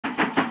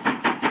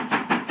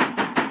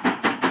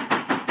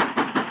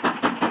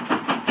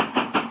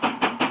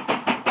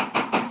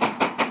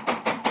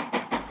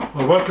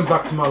Well, welcome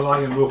back to my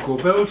Lion Loco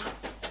build.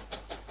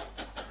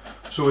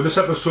 So in this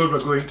episode we're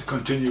going to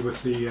continue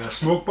with the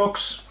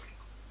smokebox.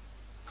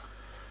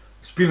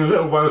 It's been a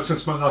little while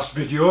since my last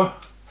video.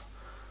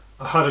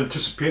 I had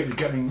anticipated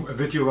getting a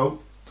video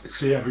out,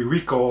 say every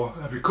week or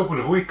every couple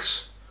of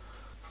weeks.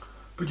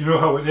 But you know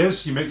how it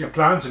is, you make your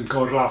plans and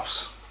God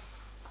laughs.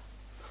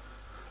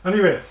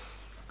 Anyway,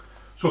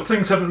 so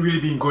things haven't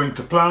really been going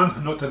to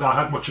plan, not that I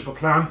had much of a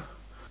plan.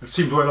 It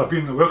seems while I've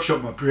been in the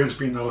workshop my brain's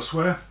been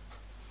elsewhere.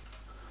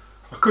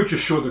 I could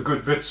just show the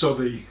good bits or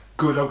the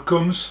good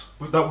outcomes,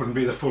 but that wouldn't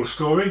be the full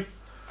story.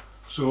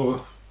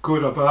 So,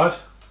 good or bad,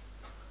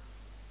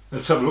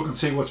 let's have a look and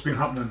see what's been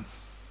happening.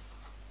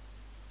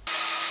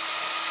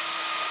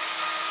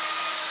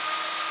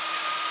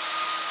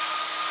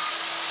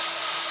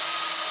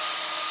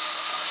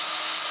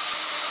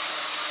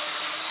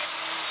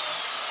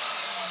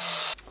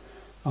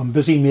 I'm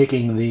busy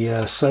making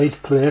the side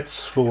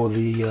plates for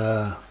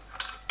the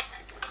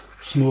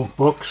smoke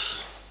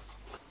box,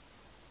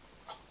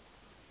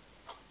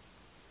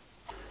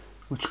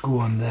 which go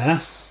on there,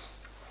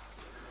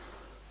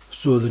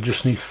 so they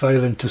just need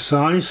filing to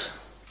size.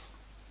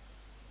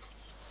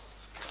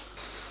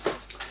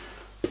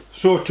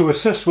 So to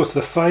assist with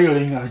the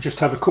filing, I just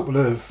have a couple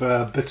of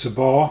bits of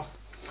bar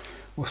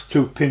with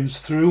 2 pins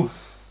through,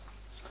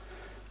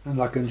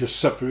 and I can just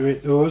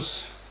separate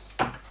those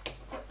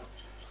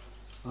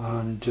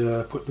and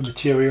put the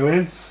material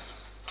in,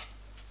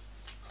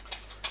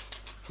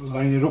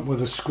 line it up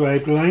with a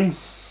scribe line.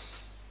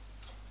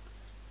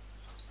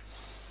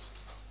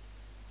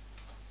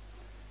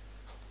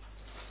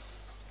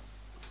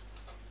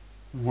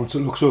 And once it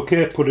looks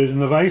okay, put it in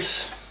the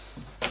vise.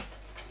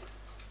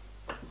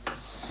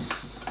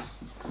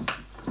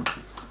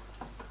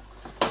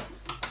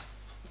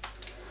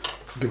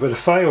 Give it a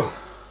file.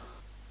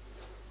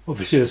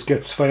 Obviously this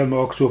gets file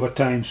marks over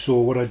time, so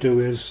what I do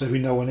is every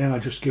now and then I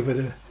just give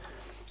it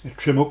a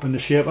trim up in the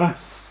shaper.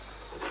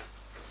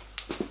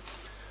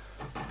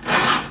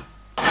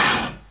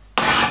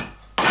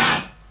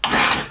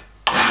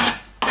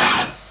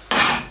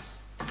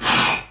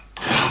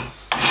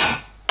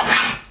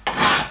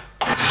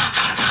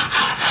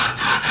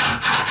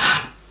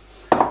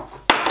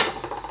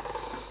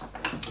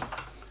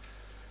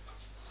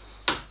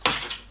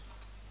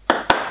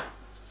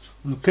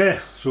 Okay,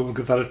 so we'll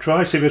give that a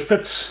try, see if it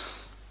fits.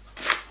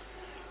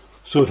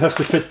 So it has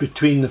to fit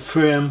between the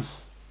frame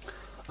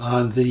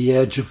and the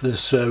edge of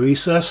this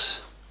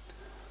recess,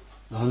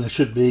 and it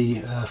should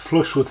be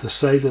flush with the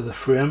side of the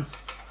frame.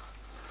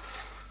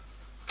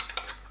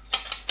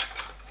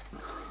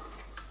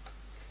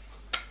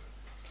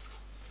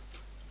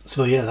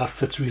 So yeah, that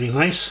fits really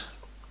nice.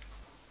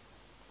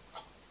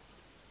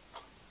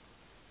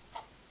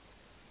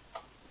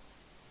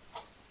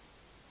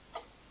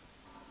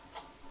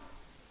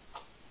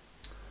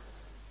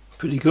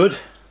 Pretty good.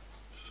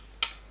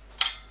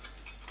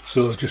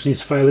 So it just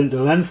needs filing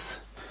to length.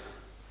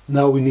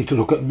 Now we need to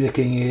look at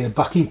making a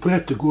backing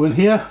plate to go in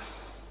here.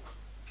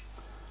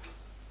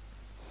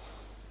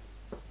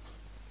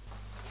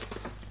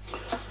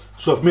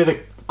 So I've made a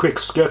quick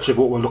sketch of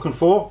what we're looking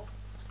for.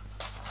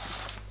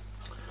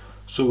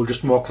 So we'll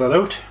just mark that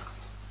out.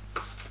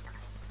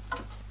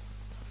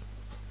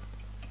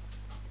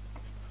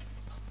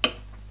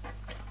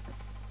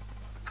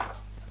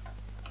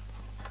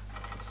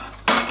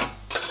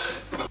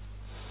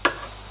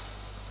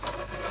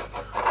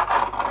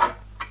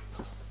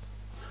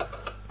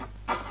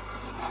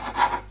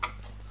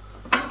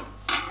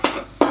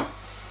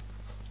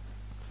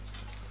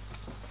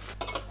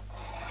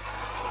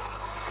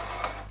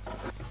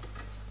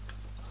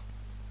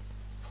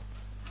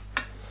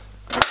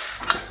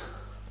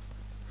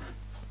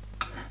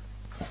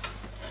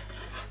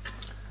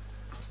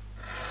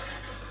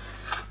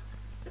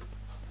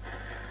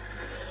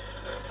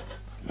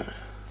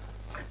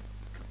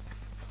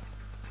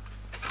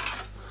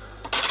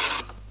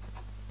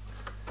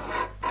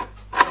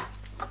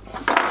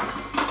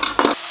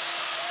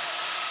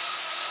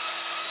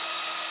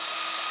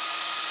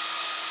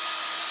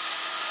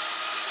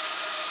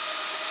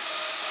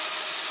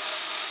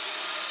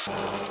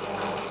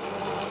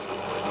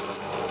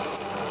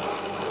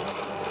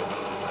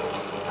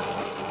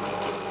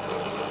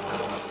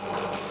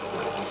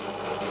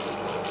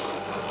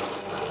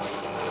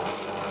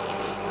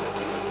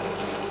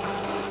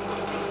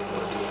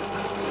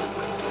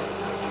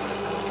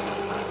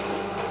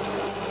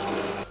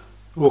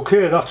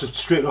 Okay, that's it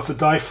straight off the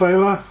die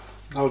filer.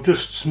 I'll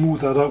just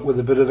smooth that out with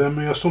a bit of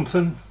emery or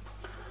something,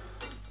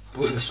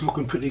 but it's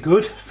looking pretty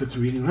good, fits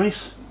really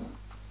nice.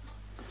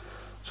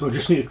 So I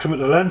just need to trim it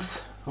to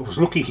length. I was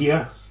lucky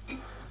here,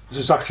 this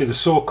is actually the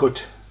saw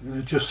cut and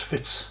it just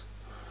fits.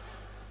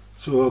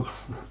 So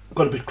I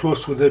got a bit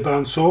close with the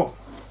bandsaw.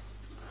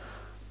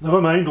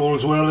 Never mind,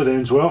 all's well that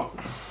ends well.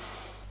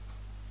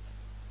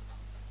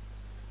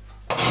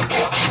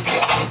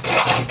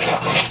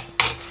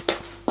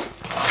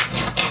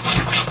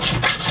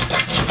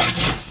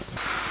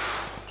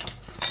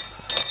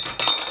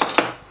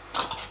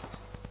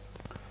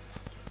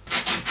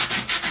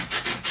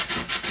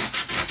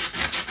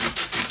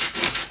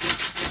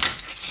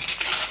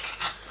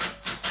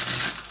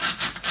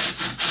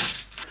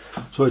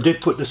 So I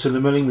did put this in the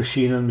milling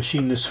machine and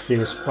machine this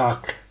face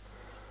back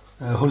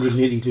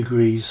 180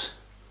 degrees,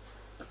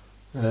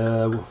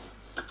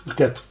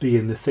 depth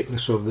being the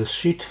thickness of this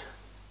sheet.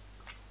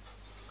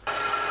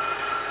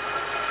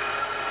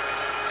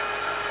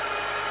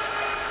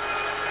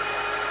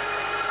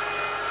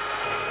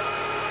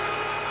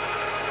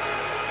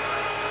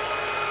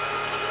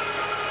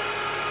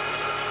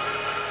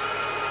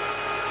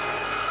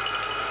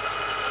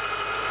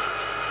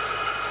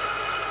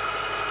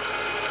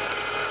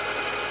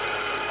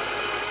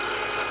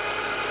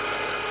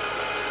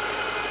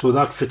 So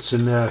that fits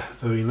in there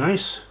very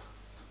nice.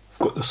 I've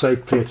got the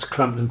side plates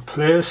clamped in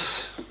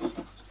place.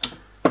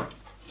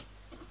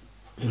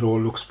 It all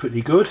looks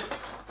pretty good.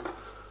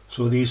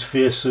 So these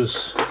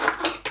faces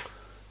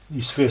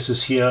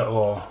here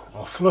are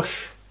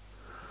flush.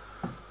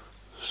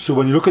 So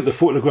when you look at the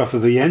photograph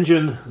of the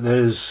engine,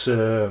 there's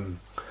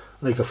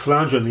like a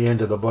flange on the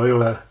end of the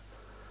boiler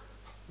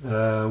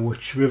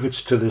which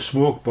rivets to the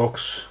smoke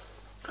box.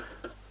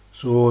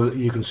 So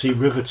you can see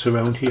rivets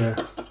around here.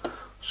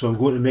 So I'm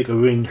going to make a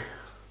ring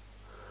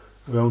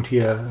around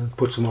here and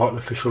put some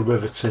artificial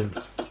rivets in.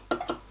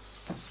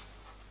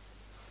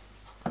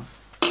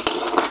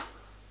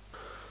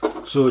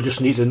 So I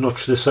just need to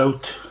notch this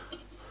out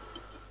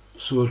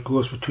so it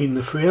goes between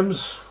the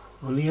frames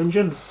on the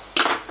engine.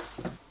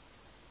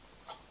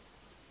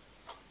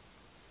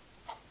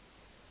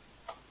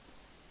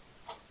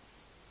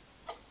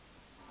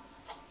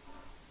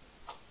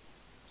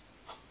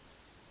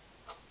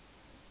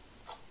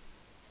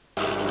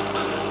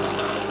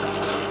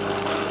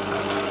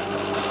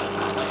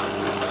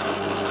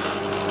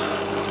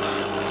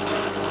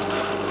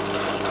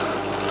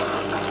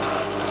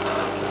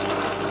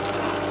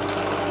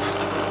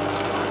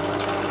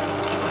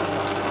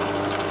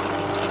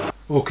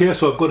 Okay,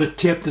 so I've got it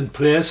taped in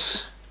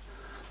place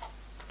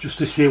just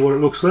to see what it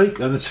looks like,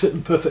 and it's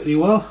fitting perfectly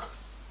well.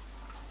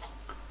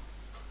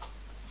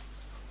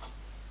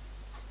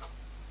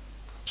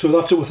 So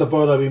that's it with the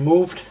boiler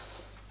removed.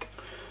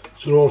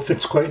 So it all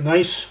fits quite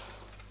nice.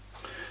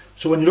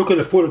 So when you look at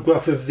a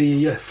photograph of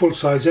the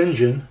full-size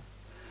engine,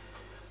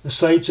 the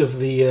sides of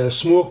the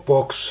smoke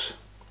box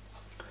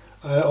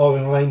are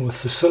in line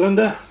with the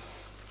cylinder,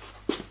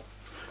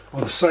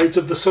 or the sides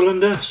of the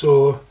cylinder.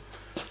 So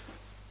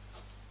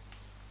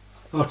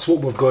that's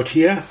what we've got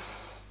here.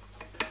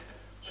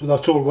 So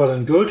that's all well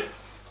and good.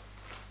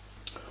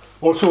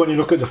 Also, when you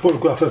look at the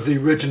photograph of the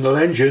original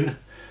engine,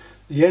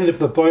 the end of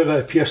the boiler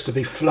appears to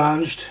be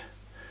flanged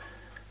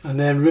and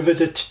then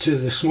riveted to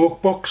the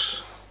smoke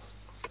box.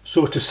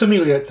 So to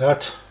simulate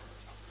that,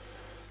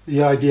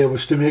 the idea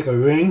was to make a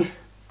ring,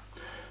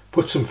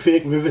 put some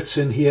fake rivets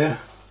in here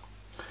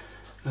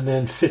and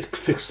then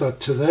fix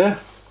that to there.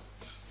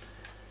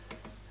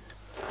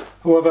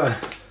 However,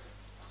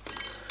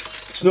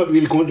 it's not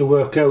really going to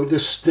work out.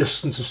 This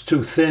distance is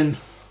too thin.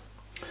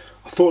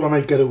 I thought I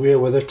might get away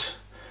with it.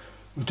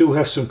 We do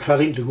have some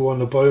cladding to go on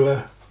the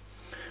boiler,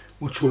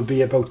 which will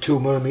be about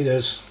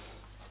 2mm.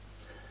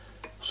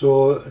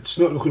 So it's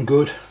not looking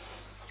good.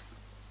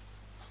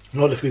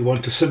 Not if we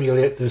want to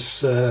simulate this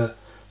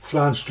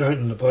flange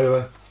joint in the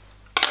boiler.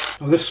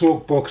 Now this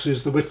smoke box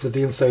is the width of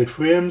the inside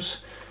frames,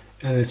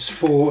 and it's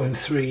 4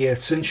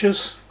 3/8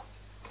 inches.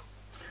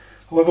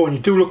 However, when you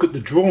do look at the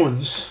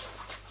drawings,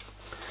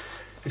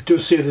 it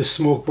does say this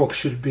smoke box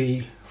should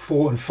be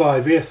 4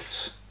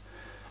 5/8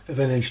 of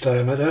an inch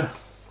diameter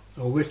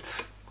or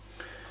width.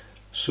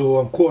 So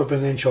I'm 1/4 of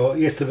an inch or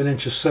 1/8 of an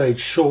inch aside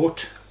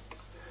short.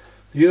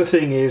 The other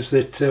thing is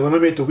that when I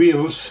made the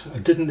wheels, I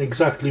didn't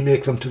exactly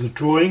make them to the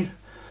drawing.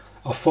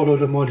 I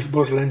followed a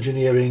model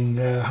engineering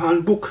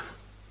handbook.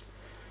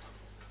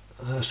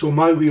 So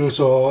my wheels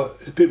are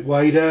a bit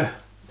wider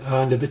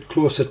and a bit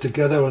closer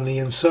together on the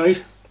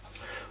inside.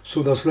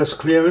 So there's less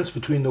clearance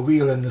between the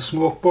wheel and the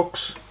smoke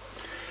box.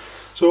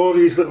 So all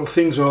these little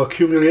things are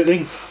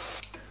accumulating.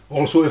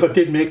 Also, if I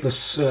did make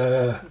this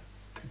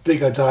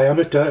bigger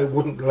diameter, it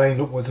wouldn't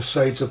line up with the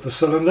sides of the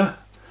cylinder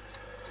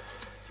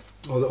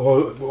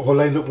or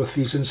line up with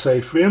these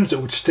inside frames.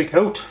 It would stick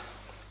out,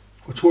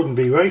 which wouldn't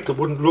be right. It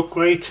wouldn't look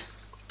right.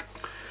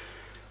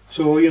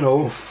 So, you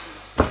know,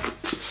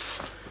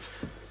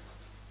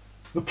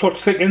 the plot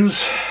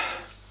thickens.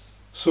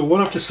 So what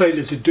I've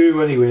decided to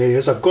do anyway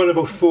is I've got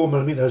about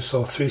 4mm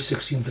or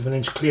 3/16 of an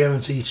inch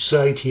clearance each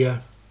side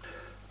here.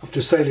 I've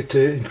decided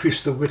to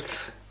increase the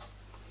width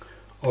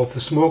of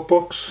the smoke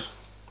box.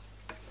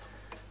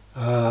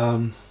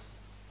 Does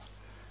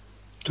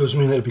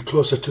mean it'll be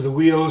closer to the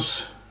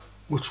wheels,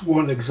 which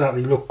won't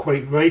exactly look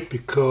quite right,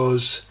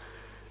 because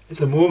at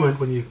the moment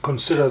when you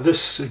consider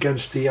this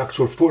against the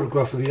actual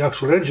photograph of the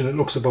actual engine, it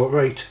looks about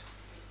right.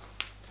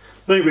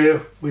 Anyway,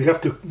 we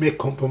have to make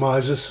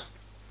compromises.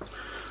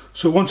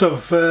 So once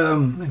I've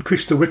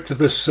increased the width of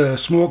this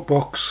smoke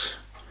box,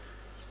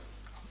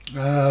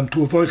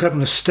 to avoid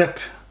having a step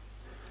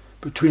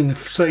between the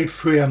side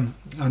frame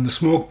and the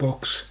smoke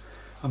box,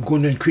 I'm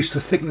going to increase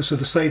the thickness of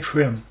the side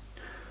frame.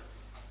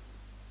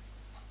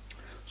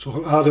 So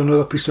I'll add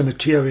another piece of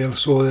material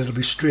so that it'll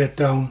be straight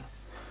down,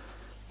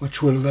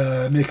 which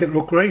will make it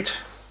look right.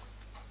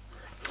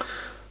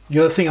 The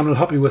other thing I'm not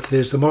happy with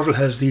is the model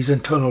has these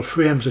internal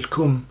frames that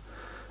come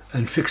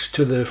and fix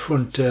to the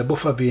front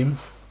buffer beam.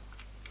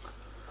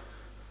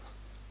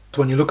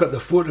 So when you look at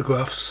the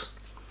photographs,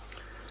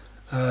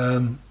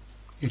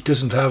 it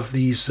doesn't have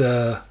these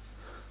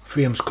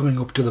frames coming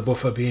up to the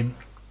buffer beam.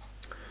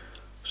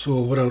 So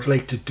what I would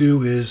like to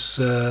do is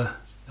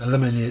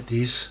eliminate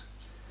these.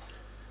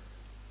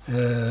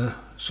 So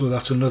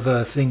that's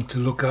another thing to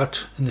look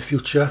at in the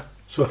future.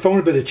 So I found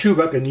a bit of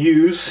tube I can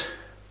use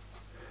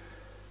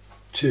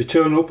to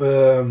turn up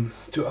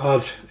to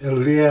add a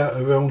layer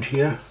around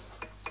here.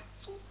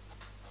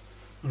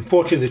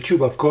 Unfortunately the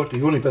tube I've got,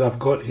 the only bit I've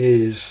got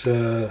is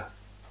a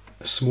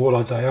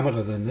smaller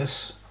diameter than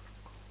this.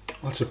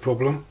 That's a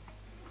problem.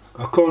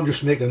 I can't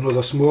just make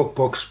another smoke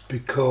box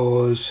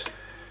because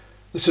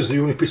this is the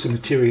only piece of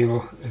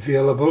material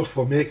available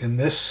for making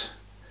this.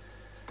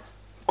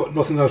 I've got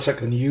nothing else I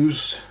can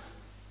use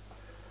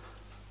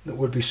that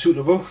would be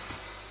suitable.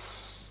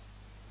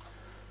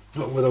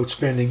 Not without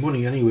spending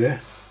money anyway.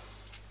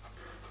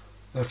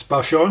 Let's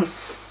bash on.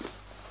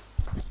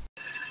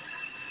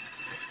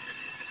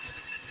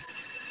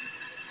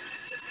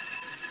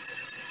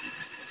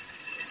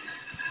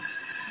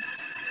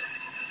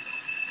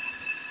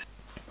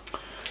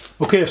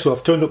 Okay, so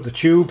I've turned up the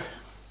tube,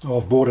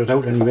 or I've bored it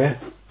out anyway,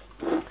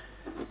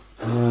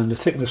 and the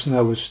thickness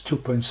now is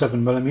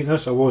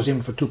 2.7mm. I was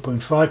aiming for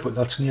 2.5, but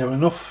that's near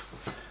enough.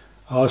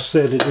 I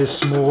said it is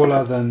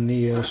smaller than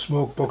the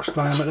smoke box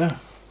diameter.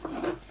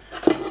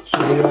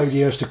 So the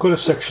idea is to cut a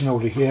section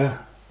out of here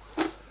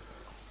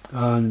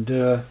and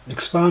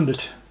expand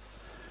it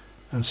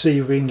and see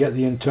if we can get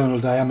the internal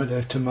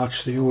diameter to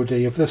match the OD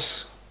of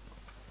this.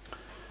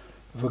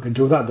 If I can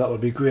do that, that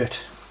would be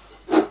great.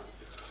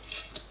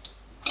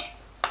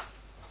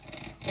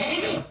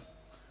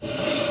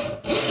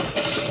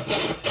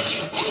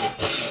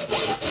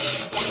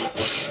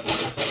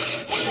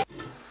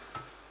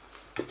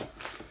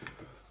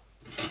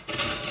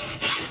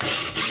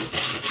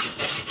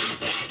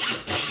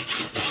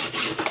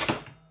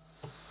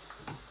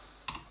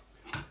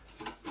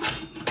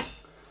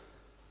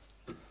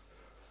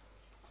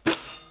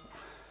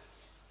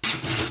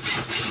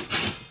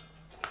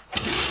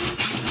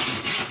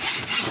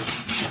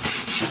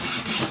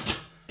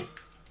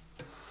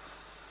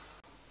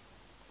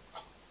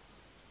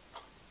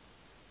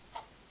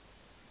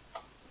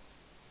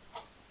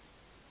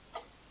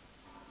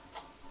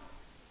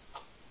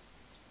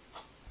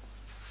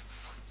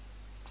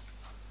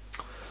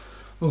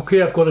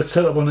 Okay, I've got it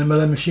set up on a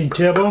milling machine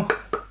table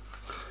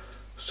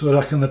so that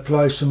I can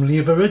apply some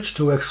leverage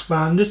to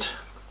expand it.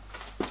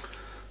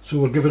 So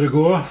we'll give it a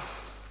go.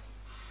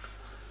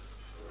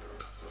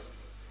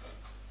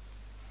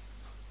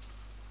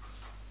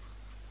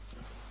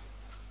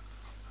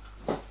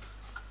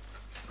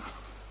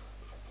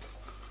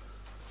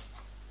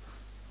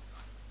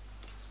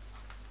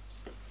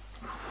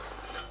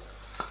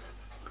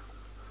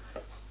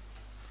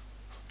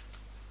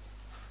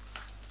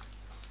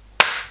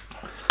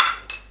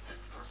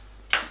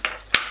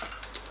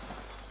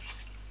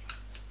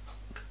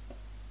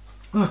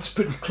 That's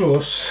pretty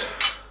close.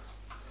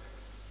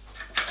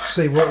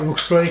 See what it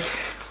looks like.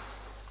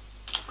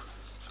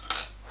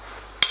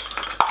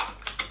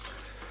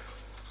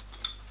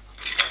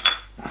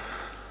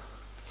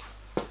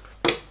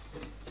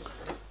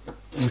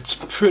 It's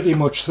pretty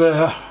much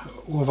there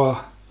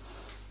over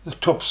the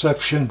top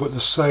section, but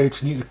the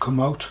sides need to come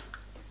out.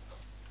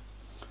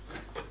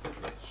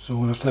 So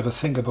we'll have to have a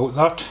think about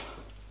that.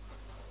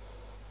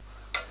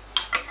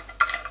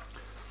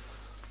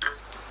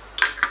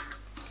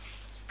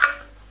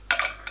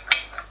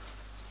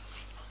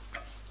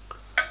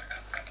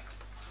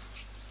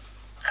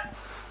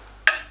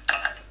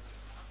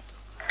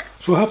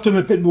 So I have done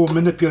a bit more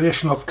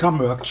manipulation off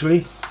camera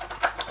actually.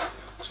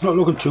 It's not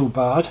looking too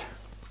bad.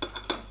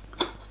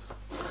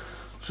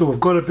 So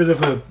we've got a bit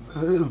of a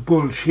little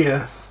bulge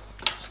here.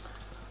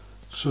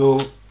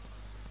 So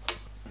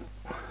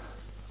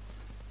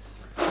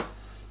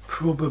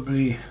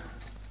probably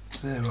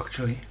there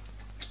actually.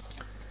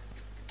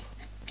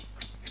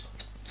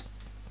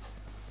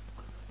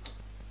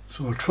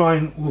 So I'll try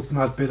and open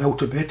that bit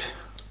out a bit.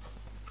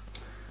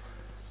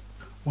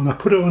 When I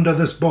put it under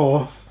this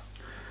bar,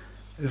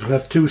 it'll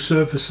have two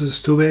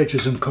surfaces, two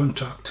edges in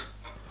contact.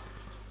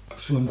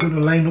 So I'm going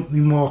to line up the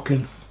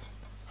marking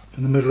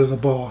in the middle of the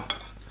bar.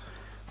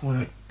 When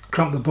I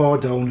clamp the bar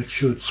down, it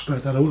should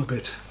spread that out a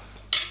bit.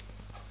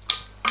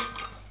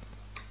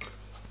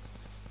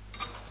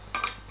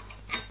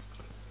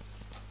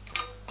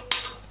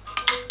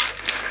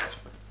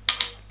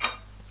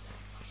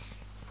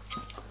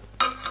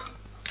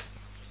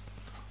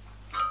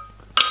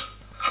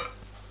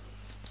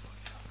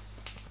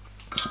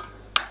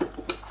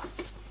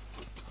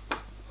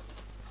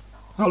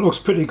 That looks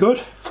pretty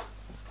good.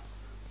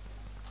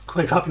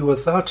 Quite happy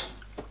with that.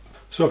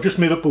 So I've just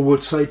made up a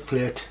wood side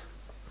plate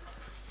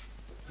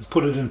and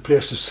put it in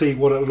place to see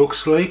what it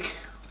looks like.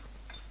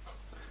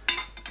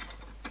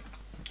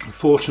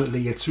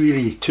 Unfortunately it's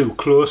really too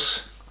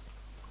close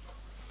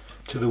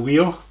to the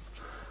wheel.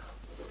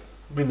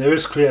 I mean there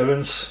is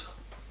clearance,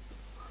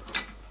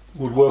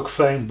 would work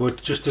fine, but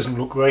it just doesn't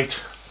look right.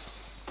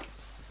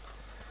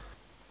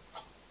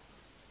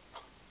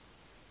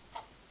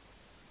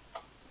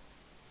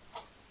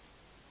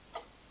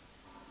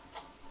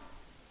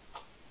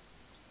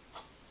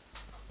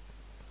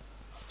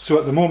 So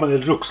at the moment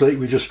it looks like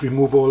we just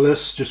remove all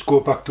this, just go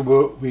back to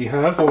what we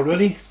have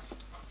already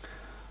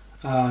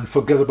and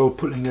forget about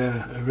putting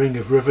a ring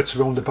of rivets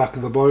around the back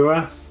of the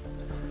boiler.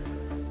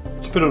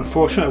 It's a bit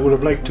unfortunate, I would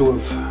have liked to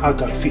have had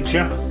that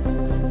feature.